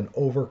that have been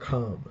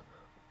overcome.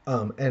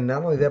 And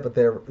not only that, but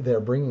they're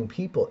bringing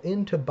people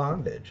into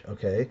bondage,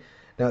 okay?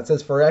 Now it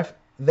says, for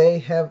they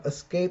have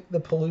escaped the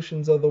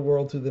pollutions of the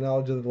world through the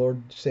knowledge of the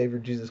Lord Savior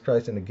Jesus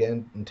Christ, and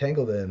again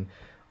entangled in,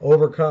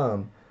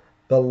 overcome.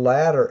 The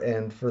latter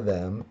end for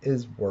them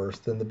is worse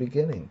than the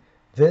beginning.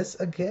 This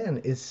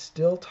again is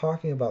still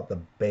talking about the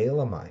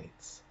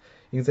Balaamites.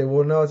 You can say,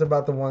 well, no, it's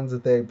about the ones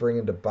that they bring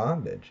into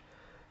bondage.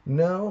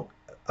 No,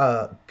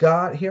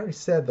 God, he already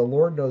said the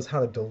Lord knows how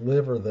to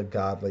deliver the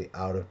godly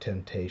out of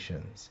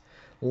temptations.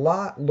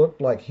 Lot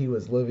looked like he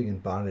was living in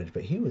bondage,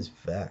 but he was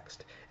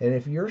vexed. And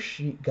if you're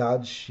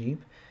God's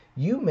sheep,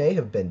 you may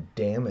have been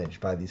damaged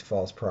by these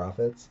false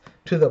prophets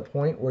to the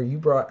point where you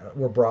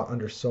were brought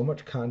under so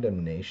much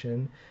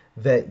condemnation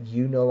that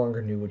you no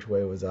longer knew which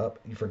way was up.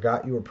 You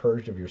forgot you were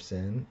purged of your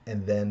sin,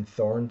 and then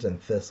thorns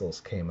and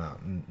thistles came out,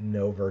 and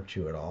no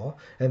virtue at all.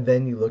 And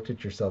then you looked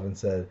at yourself and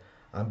said,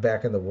 I'm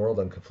back in the world,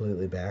 I'm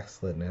completely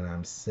backslidden, and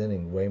I'm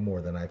sinning way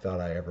more than I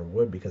thought I ever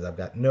would because I've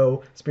got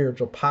no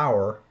spiritual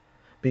power,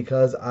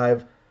 because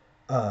I've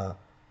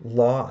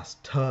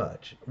lost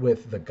touch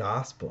with the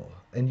gospel.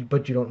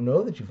 But you don't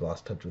know that you've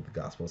lost touch with the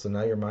gospel. So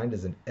now your mind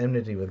is in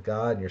enmity with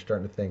God, and you're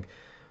starting to think,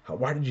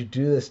 why did you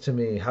do this to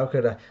me? How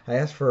could I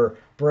asked for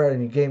bread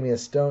and you gave me a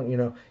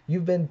stone?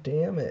 You've been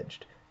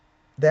damaged.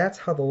 That's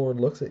how the Lord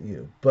looks at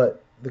you.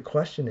 But the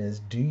question is,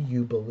 do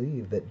you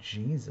believe that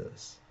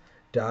Jesus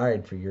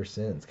died for your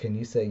sins? Can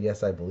you say,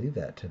 yes, I believe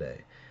that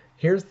today?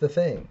 Here's the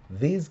thing.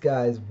 These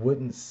guys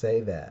wouldn't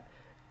say that.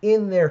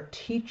 In their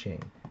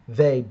teaching,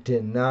 they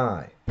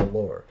deny the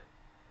Lord.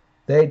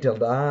 They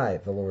deny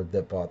the Lord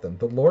that bought them.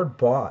 The Lord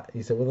bought.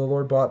 He said, well, the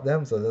Lord bought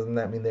them, so doesn't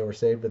that mean they were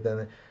saved? But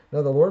then,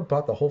 no, the Lord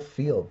bought the whole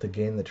field to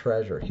gain the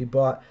treasure.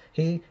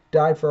 He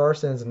died for our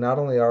sins, not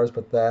only ours,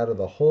 but that of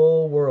the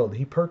whole world.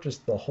 He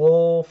purchased the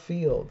whole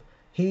field.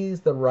 He's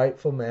the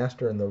rightful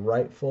master and the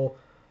rightful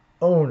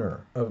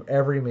owner of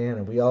every man,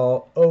 and we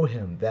all owe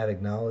him that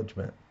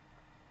acknowledgement,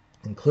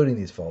 including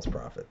these false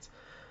prophets.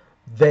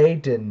 They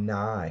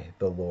deny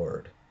the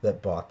Lord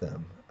that bought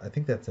them. I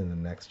think that's in the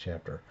next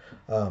chapter.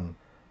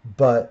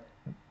 But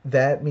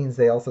that means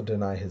they also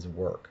deny his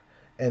work.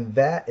 And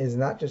that is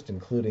not just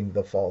including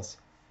the false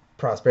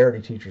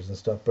prosperity teachers and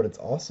stuff, but it's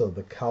also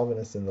the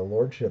Calvinists and the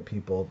Lordship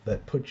people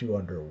that put you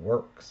under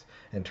works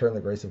and turn the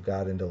grace of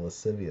God into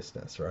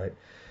lasciviousness, right?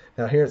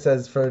 Now here it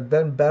says, for it had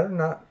been better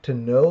not to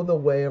know the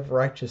way of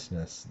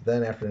righteousness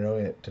than after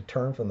knowing it to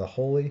turn from the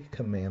holy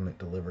commandment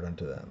delivered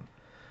unto them.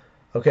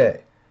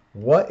 Okay,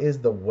 what is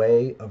the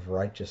way of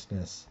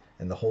righteousness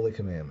and the holy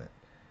commandment?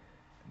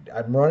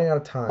 I'm running out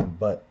of time,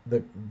 but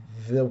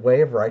the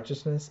way of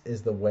righteousness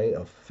is the way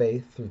of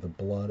faith through the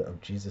blood of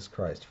Jesus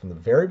Christ from the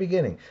very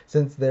beginning.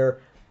 Since they're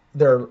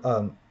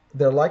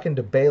likened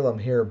to Balaam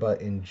here,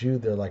 but in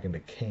Jude they're likened to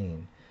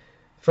Cain.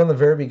 From the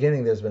very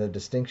beginning, there's been a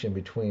distinction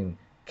between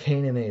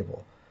Cain and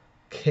Abel.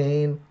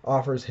 Cain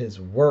offers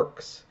his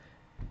works.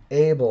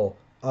 Abel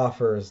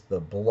offers the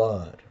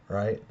blood,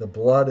 right? The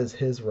blood is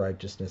his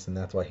righteousness, and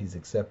that's why he's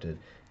accepted.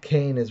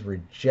 Cain is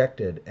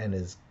rejected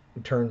and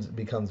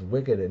becomes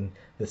wicked, and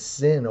the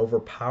sin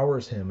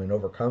overpowers him and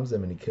overcomes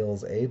him, and he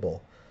kills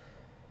Abel.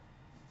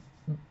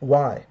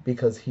 Why?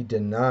 Because he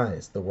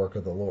denies the work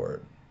of the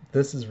Lord.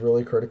 This is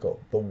really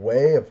critical. The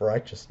way of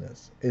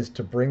righteousness is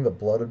to bring the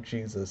blood of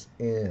Jesus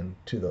in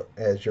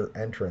as your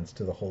entrance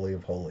to the Holy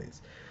of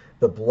Holies.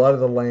 The blood of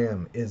the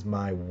Lamb is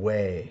my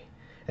way,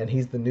 and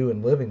he's the new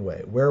and living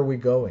way. Where are we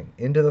going?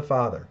 Into the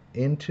Father,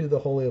 into the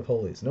Holy of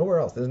Holies. Nowhere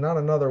else. There's not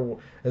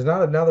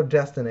another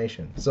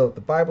destination. So if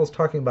the Bible's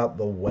talking about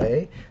the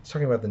way, it's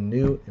talking about the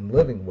new and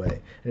living way.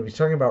 And if he's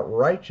talking about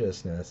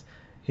righteousness,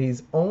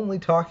 he's only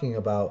talking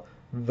about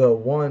the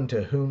one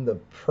to whom the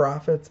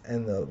prophets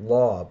and the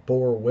law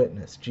bore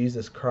witness,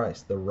 Jesus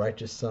Christ, the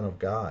righteous Son of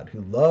God,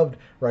 who loved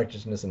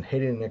righteousness and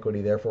hated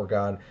iniquity. Therefore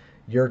God,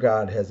 your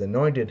God, has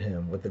anointed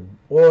him with the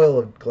oil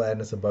of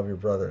gladness above your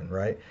brethren,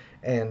 right?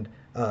 And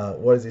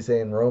what does he say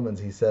in Romans?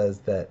 He says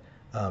that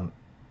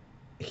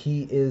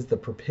he is the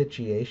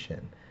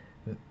propitiation,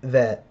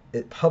 that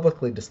it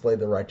publicly displayed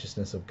the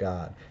righteousness of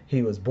God.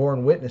 He was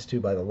borne witness to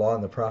by the law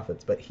and the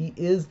prophets, but he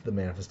is the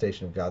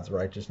manifestation of God's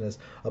righteousness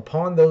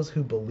upon those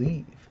who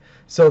believe.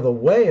 So the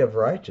way of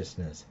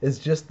righteousness is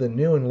just the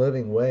new and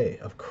living way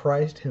of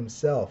Christ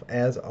himself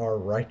as our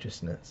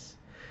righteousness.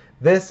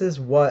 This is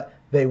what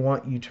they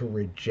want you to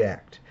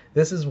reject.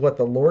 This is what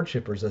the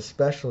Lordshippers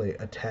especially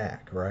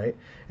attack, right?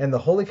 And the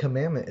Holy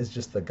Commandment is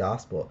just the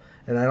gospel.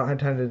 And I don't have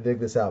time to dig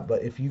this out,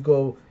 but if you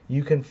go,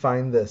 you can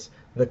find this,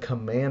 the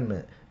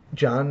commandment.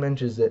 John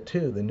mentions it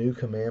too, the new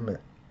commandment.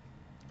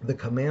 The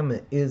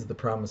commandment is the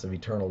promise of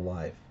eternal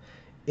life.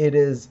 It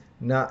is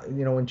not,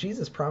 when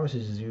Jesus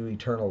promises you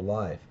eternal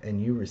life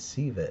and you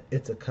receive it,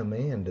 it's a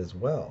command as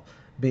well,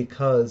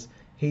 because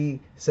he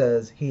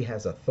says he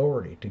has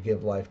authority to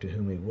give life to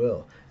whom he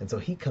will. And so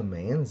he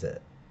commands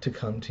it to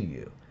come to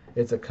you.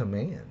 It's a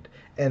command.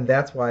 And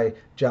that's why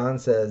John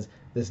says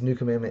this new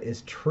commandment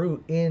is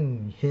true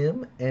in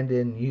him and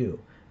in you.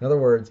 In other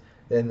words,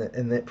 and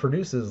it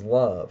produces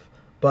love.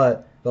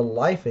 But the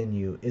life in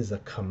you is a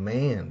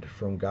command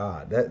from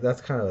God.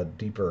 That's kind of a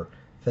deeper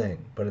thing.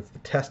 But it's the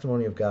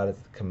testimony of God.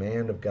 It's the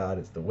command of God.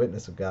 It's the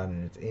witness of God.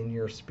 And it's in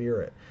your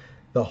spirit.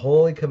 The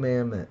Holy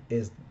Commandment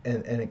is,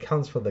 and it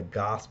comes from the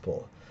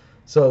gospel.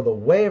 So the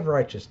way of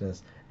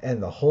righteousness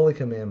and the Holy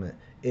Commandment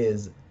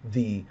is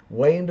the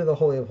way into the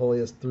Holy of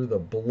Holies through the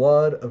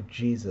blood of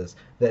Jesus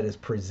that is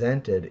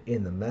presented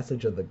in the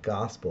message of the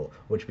gospel,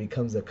 which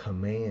becomes a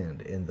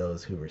command in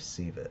those who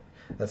receive it.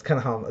 That's kind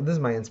of how this is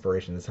my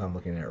inspiration. This is how I'm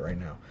looking at it right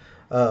now,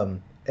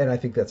 and I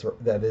think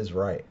that is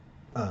right.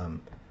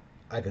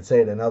 I could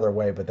say it another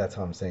way, but that's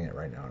how I'm saying it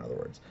right now, in other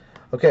words.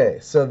 Okay,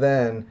 so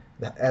then,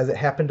 as it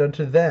happened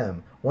unto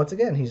them, once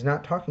again, he's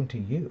not talking to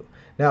you.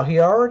 Now, he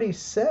already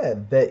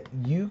said that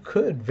you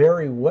could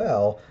very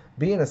well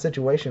be in a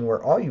situation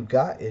where all you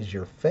got is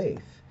your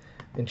faith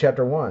in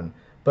chapter 1.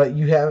 But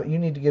you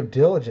need to give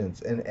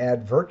diligence and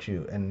add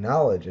virtue and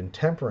knowledge and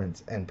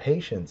temperance and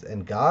patience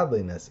and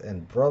godliness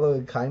and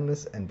brotherly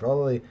kindness and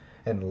brotherly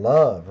and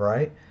love,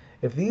 right?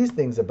 If these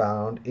things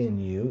abound in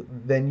you,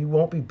 then you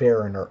won't be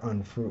barren or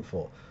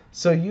unfruitful.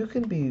 So you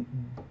can be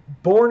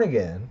born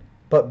again,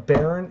 but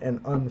barren and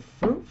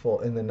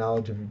unfruitful in the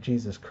knowledge of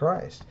Jesus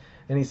Christ.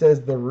 And he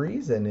says the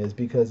reason is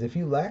because if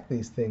you lack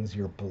these things,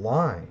 you're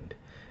blind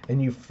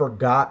and you've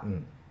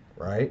forgotten,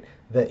 right,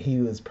 that he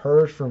was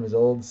purged from his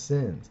old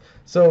sins.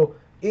 So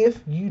if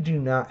you do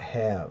not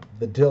have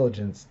the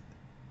diligence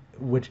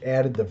which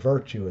added the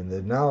virtue and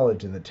the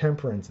knowledge and the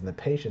temperance and the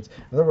patience,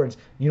 in other words,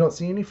 you don't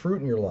see any fruit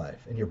in your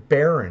life and you're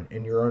barren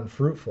and you're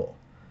unfruitful,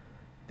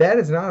 that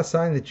is not a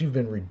sign that you've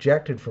been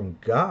rejected from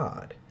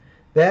God.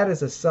 That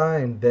is a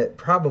sign that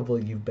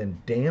probably you've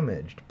been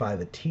damaged by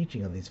the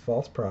teaching of these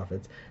false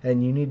prophets,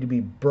 and you need to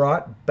be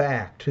brought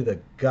back to the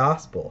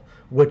gospel,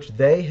 which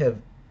they have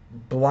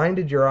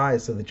blinded your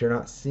eyes so that you're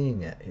not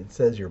seeing it. It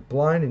says you're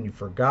blind and you've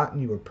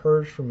forgotten you were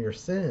purged from your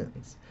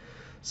sins.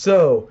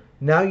 So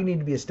now you need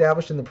to be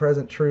established in the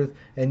present truth,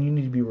 and you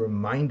need to be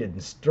reminded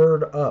and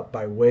stirred up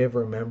by way of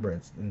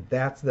remembrance. And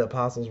that's the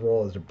apostles'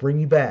 role, is to bring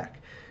you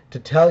back, to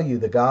tell you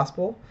the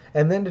gospel,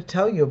 and then to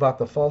tell you about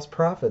the false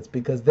prophets,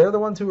 because they're the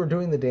ones who are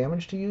doing the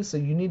damage to you. So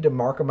you need to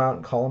mark them out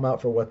and call them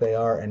out for what they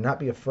are, and not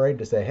be afraid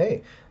to say,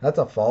 hey, that's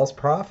a false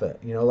prophet.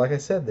 You know, like I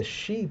said, the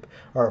sheep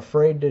are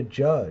afraid to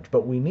judge,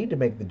 but we need to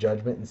make the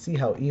judgment and see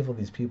how evil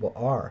these people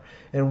are.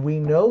 And we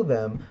know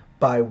them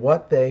by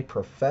what they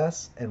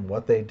profess and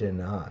what they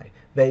deny.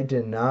 They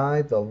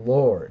deny the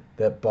Lord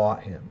that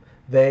bought him.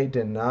 They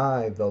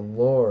deny the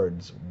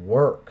Lord's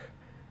work.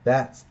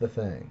 That's the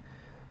thing.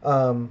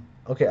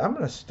 Okay, I'm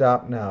going to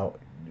stop now.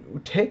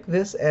 Take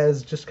this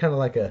as just kind of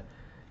like a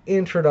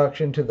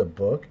introduction to the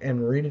book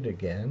and read it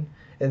again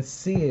and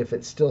see if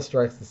it still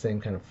strikes the same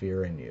kind of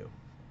fear in you.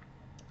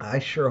 I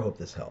sure hope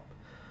this helped.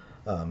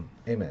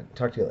 Amen.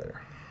 Talk to you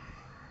later.